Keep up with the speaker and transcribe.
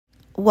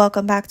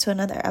Welcome back to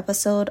another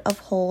episode of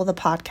Whole the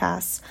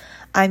Podcast.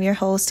 I'm your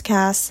host,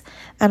 Cass,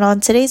 and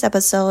on today's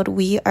episode,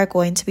 we are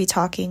going to be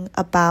talking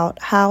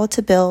about how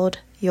to build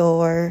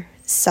your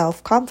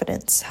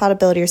self-confidence, how to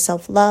build your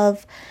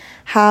self-love,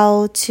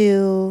 how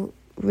to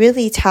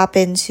really tap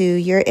into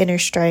your inner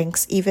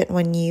strengths even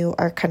when you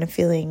are kind of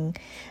feeling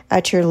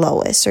at your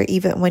lowest, or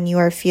even when you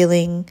are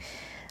feeling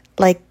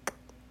like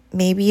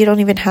maybe you don't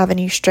even have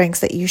any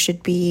strengths that you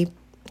should be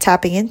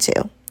tapping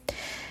into.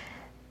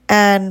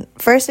 And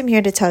first, I'm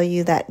here to tell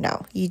you that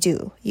no, you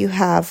do. You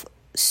have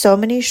so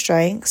many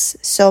strengths,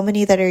 so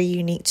many that are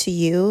unique to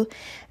you,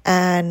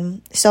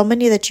 and so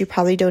many that you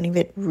probably don't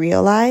even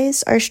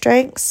realize are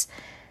strengths.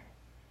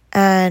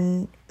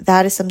 And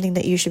that is something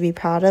that you should be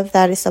proud of.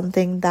 That is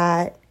something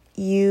that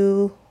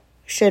you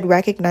should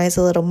recognize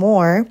a little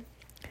more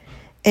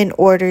in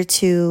order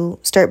to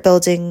start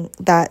building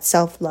that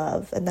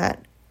self-love and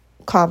that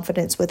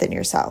confidence within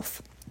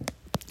yourself.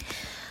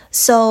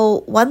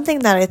 So one thing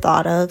that I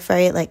thought of,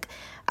 right, like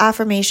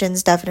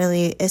affirmations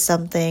definitely is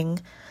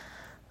something,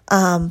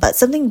 but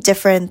something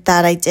different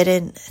that I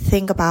didn't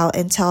think about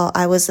until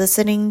I was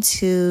listening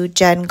to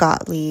Jen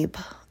Gottlieb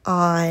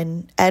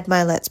on Ed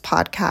Mylett's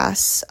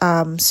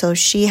podcast. So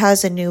she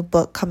has a new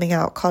book coming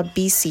out called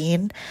Be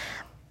Seen.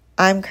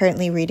 I'm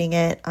currently reading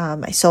it.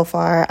 So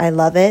far, I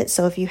love it.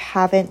 So if you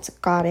haven't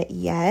got it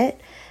yet,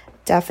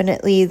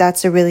 definitely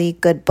that's a really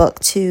good book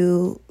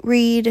to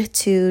read,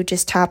 to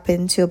just tap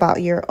into about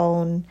your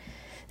own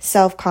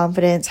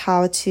self-confidence,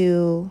 how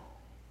to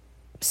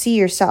see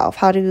yourself,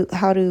 how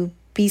to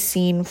be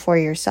seen for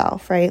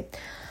yourself, right?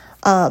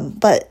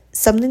 But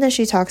something that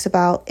she talks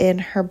about in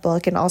her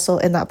book and also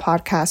in that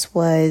podcast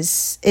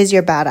is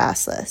your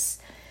badass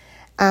list.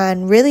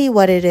 And really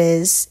what it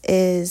is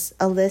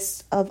a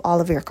list of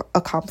all of your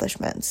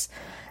accomplishments.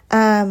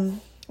 When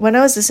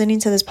I was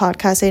listening to this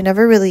podcast, I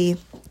never really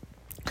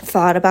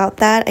thought about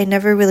that. I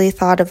never really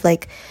thought of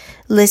like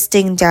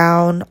listing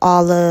down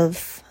all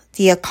of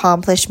the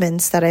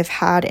accomplishments that I've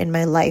had in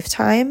my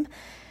lifetime,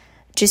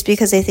 just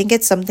because I think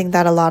it's something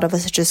that a lot of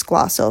us just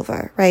gloss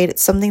over, right?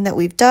 It's something that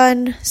we've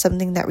done,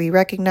 something that we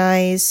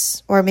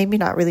recognize, or maybe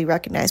not really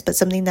recognize, but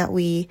something that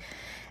we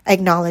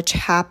acknowledge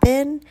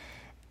happen,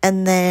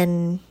 and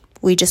then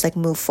we just like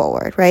move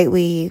forward, right?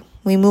 We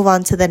move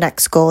on to the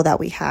next goal that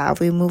we have.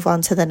 We move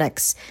on to the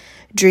next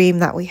dream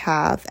that we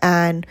have.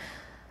 And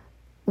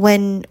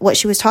when what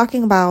she was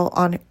talking about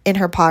in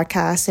her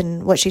podcast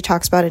and what she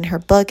talks about in her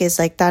book is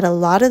like that a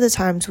lot of the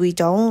times we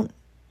don't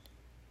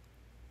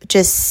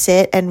just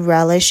sit and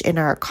relish in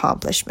our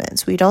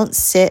accomplishments. We don't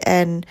sit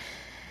and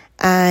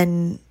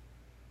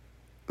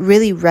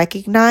really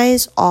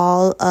recognize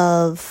all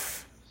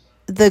of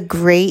the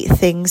great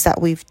things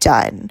that we've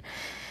done.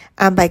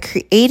 And by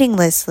creating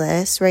this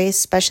list, right,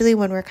 especially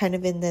when we're kind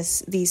of in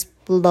these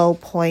low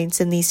points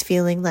and these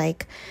feeling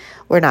like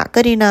we're not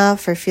good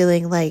enough, or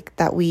feeling like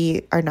that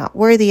we are not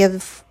worthy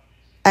of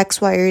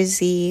X, Y, or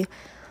Z,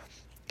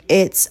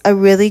 it's a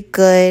really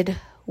good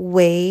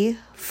way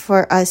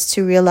for us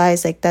to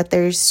realize like that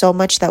there's so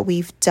much that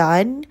we've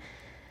done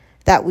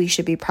that we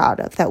should be proud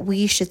of, that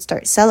we should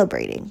start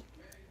celebrating,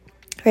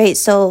 right?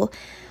 So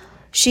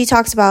she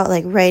talks about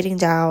like writing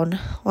down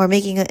or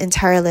making an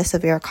entire list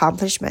of your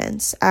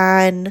accomplishments.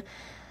 And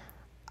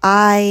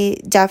I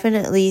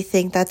definitely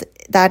think that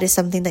that is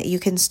something that you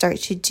can start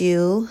to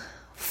do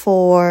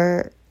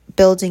for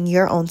building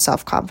your own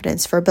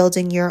self-confidence, for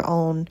building your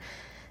own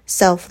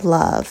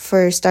self-love,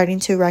 for starting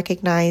to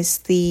recognize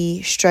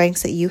the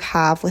strengths that you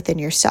have within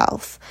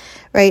yourself,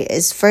 right?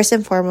 Is first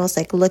and foremost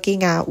like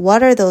looking at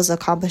what are those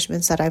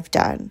accomplishments that I've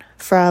done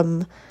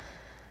from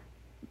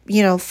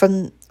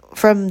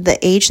the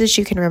age that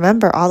you can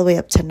remember all the way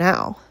up to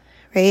now,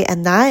 right?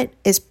 And that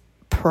is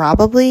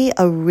probably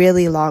a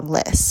really long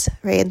list,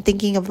 right? And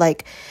thinking of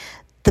like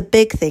the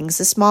big things,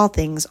 the small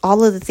things,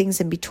 all of the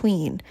things in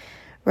between,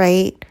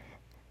 right?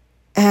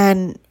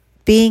 And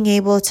being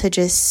able to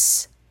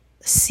just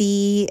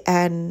see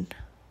and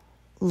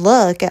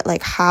look at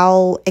like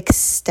how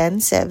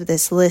extensive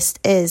this list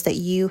is that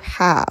you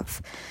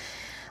have.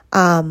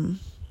 And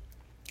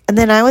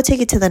then I would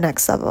take it to the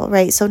next level,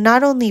 right? So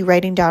not only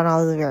writing down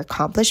all of your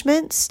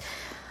accomplishments,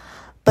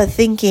 but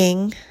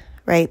thinking,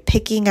 right,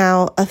 picking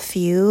out a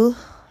few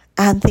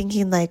and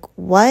thinking like,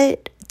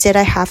 what did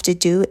I have to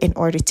do in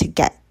order to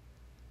get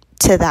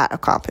to that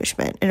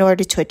accomplishment, in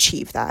order to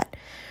achieve that,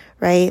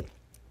 right?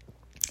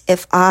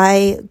 If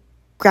I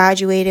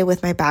graduated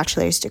with my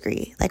bachelor's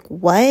degree, like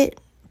what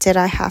did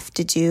I have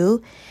to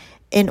do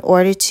in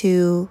order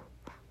to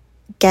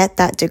get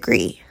that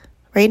degree,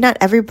 right? Not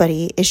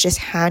everybody is just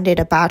handed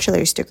a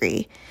bachelor's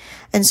degree.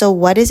 And so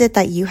what is it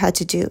that you had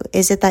to do?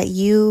 Is it that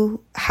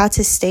you had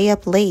to stay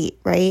up late,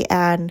 right,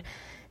 and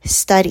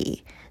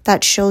study?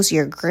 That shows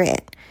your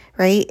grit,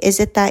 right? Is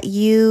it that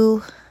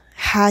you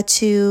had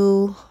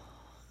to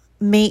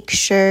make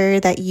sure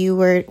that you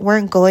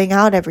weren't going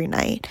out every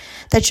night?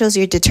 That shows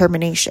your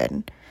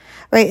determination,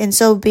 right? And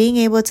so being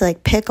able to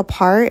like pick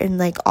apart and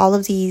like all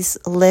of these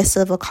lists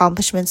of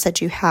accomplishments that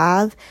you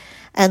have,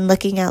 and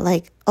looking at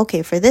like,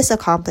 okay, for this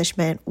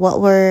accomplishment, what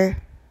were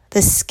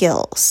the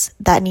skills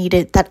that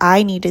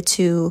I needed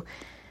to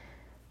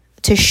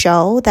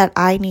show, that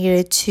I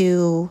needed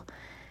to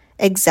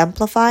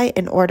exemplify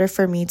in order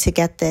for me to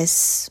get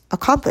this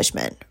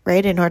accomplishment,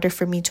 right? In order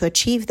for me to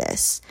achieve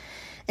this,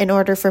 in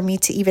order for me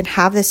to even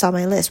have this on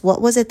my list.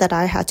 What was it that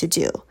I had to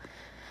do,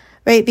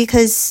 right?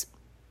 Because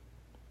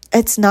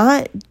it's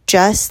not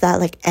just that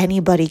like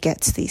anybody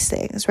gets these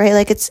things, right?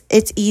 Like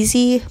it's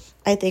easy,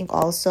 I think,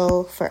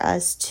 also for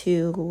us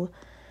to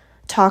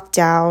talk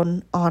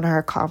down on our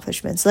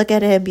accomplishments. Look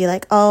at it and be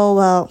like,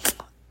 oh,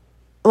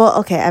 well,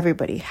 okay,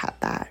 everybody had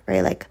that,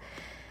 right? Like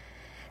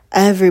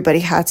everybody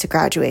had to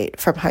graduate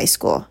from high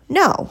school.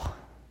 No,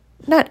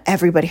 not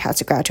everybody had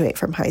to graduate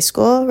from high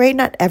school, right?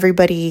 Not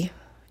everybody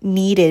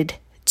needed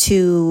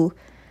to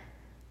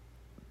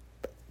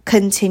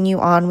continue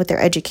on with their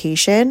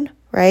education,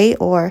 right?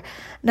 Or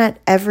not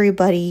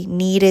everybody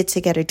needed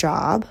to get a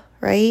job,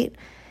 right?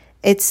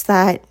 It's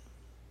that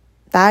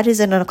is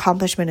an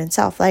accomplishment in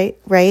itself, right?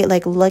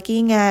 Like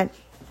looking at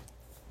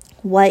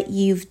what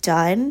you've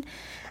done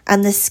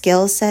and the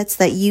skill sets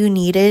that you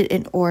needed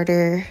in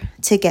order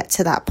to get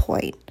to that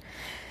point.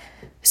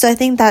 So I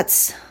think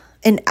that's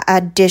an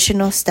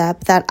additional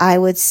step that I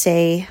would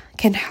say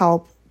can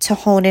help to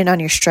hone in on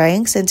your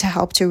strengths and to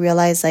help to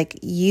realize like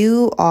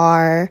you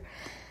are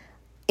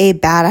a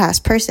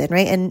badass person,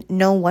 right? And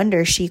no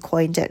wonder she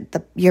coined it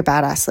your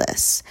badass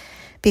list,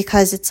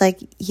 because it's like,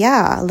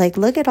 yeah, like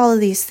look at all of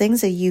these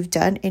things that you've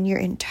done in your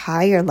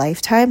entire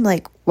lifetime.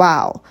 Like,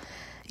 wow,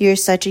 you're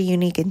such a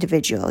unique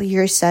individual.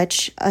 You're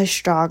such a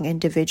strong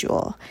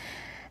individual.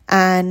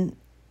 And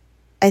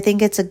I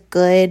think it's a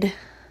good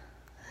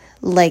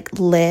like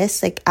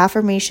list. Like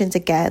affirmations,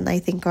 again, I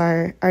think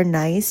are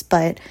nice,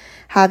 but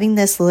having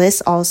this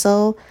list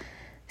also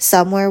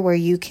somewhere where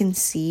you can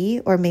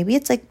see, or maybe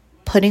it's like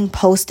putting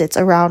Post-its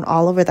around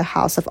all over the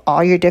house of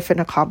all your different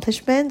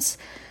accomplishments,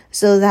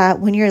 so that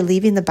when you're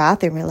leaving the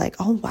bathroom, you're like,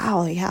 oh,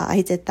 wow, yeah,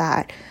 I did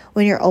that.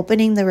 When you're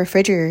opening the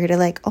refrigerator, you're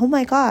like, oh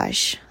my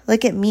gosh,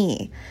 look at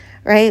me,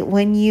 right?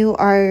 When you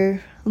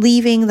are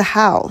leaving the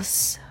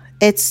house,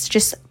 it's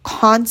just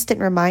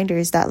constant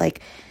reminders that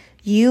like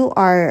you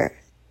are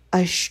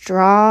a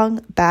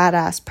strong,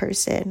 badass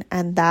person.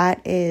 And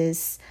that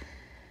is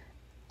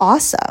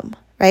awesome,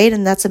 right?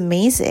 And that's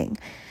amazing.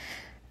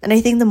 And I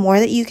think the more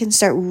that you can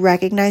start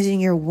recognizing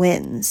your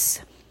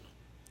wins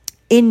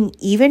in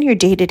even your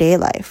day-to-day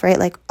life, right?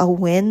 Like a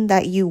win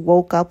that you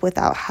woke up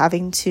without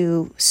having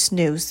to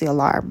snooze the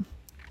alarm.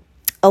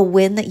 A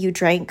win that you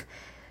drank,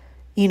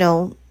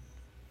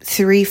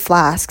 3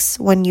 flasks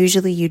when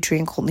usually you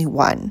drink only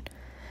 1,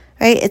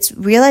 right? It's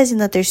realizing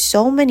that there's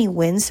so many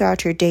wins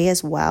throughout your day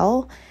as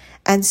well,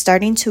 and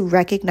starting to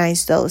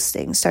recognize those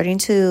things, starting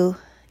to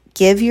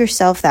give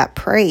yourself that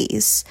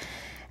praise.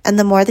 And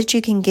the more that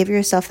you can give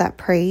yourself that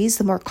praise,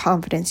 the more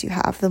confidence you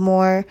have, the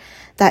more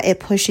that it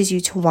pushes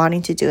you to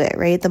wanting to do it,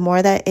 right? The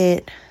more that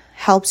it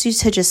helps you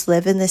to just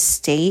live in this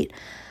state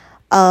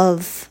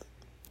of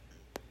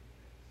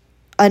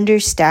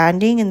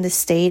understanding, in the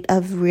state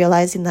of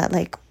realizing that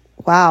like,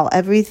 wow,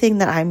 everything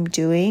that I'm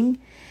doing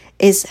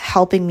is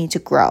helping me to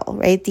grow,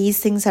 right? These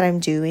things that I'm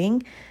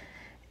doing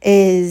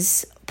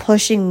is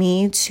pushing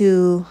me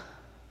to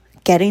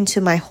getting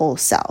to my whole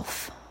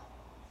self.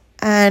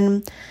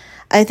 And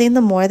I think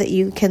the more that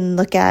you can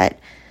look at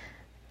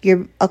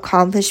your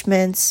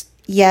accomplishments,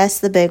 yes,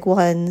 the big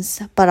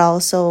ones, but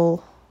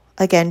also,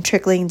 again,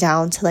 trickling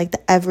down to like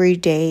the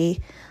everyday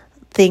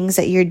things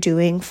that you're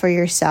doing for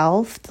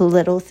yourself, the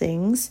little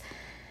things,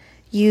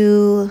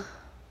 you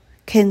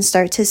can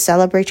start to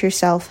celebrate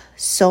yourself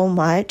so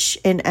much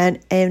in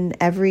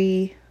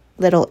every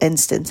little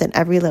instance, in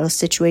every little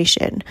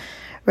situation,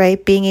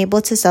 right? Being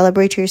able to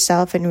celebrate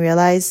yourself and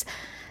realize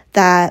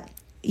that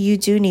you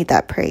do need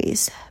that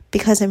praise,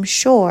 because I'm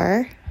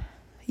sure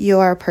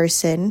you're a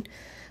person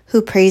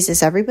who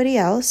praises everybody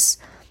else.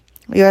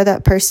 You're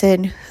that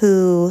person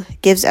who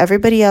gives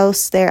everybody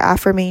else their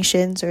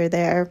affirmations or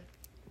their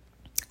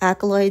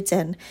accolades,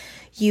 and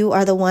you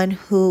are the one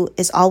who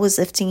is always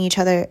lifting each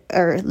other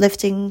or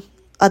lifting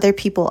other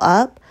people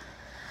up.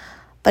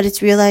 But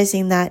it's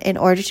realizing that in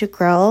order to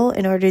grow,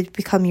 in order to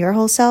become your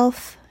whole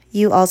self,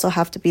 you also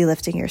have to be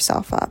lifting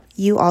yourself up.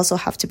 You also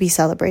have to be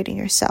celebrating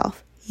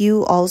yourself.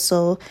 You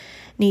also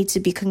need to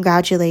be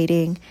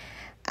congratulating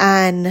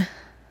and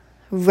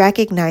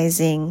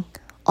recognizing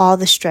all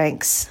the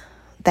strengths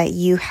that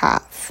you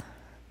have.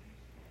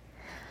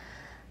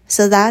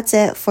 So that's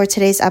it for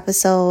today's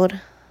episode.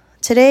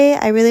 Today,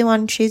 I really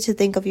want you to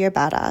think of your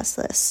badass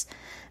list.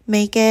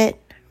 Make it,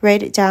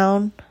 write it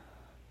down.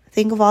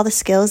 Think of all the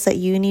skills that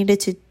you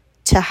needed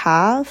to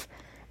have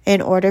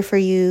in order for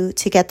you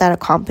to get that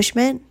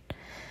accomplishment.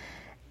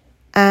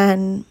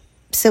 And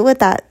sit with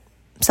that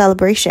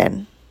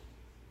celebration.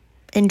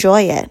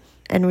 Enjoy it.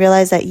 And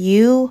realize that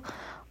you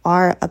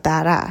are a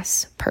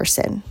badass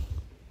person.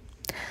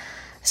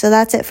 So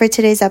that's it for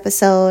today's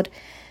episode.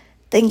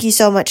 Thank you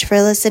so much for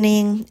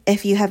listening.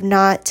 If you have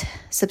not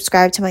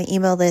subscribed to my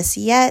email list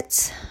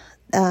yet,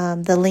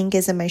 the link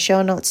is in my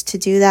show notes to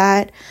do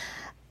that.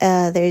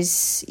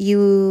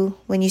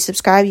 When you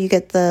subscribe, you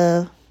get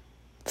the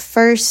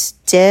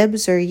first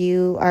dibs, or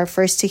you are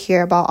first to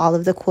hear about all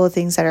of the cool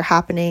things that are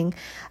happening.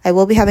 I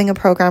will be having a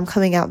program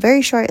coming out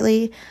very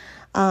shortly.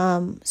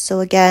 So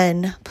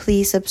again,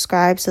 please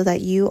subscribe so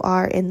that you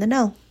are in the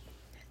know.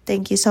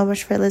 Thank you so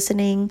much for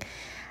listening,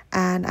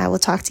 and I will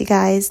talk to you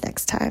guys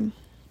next time.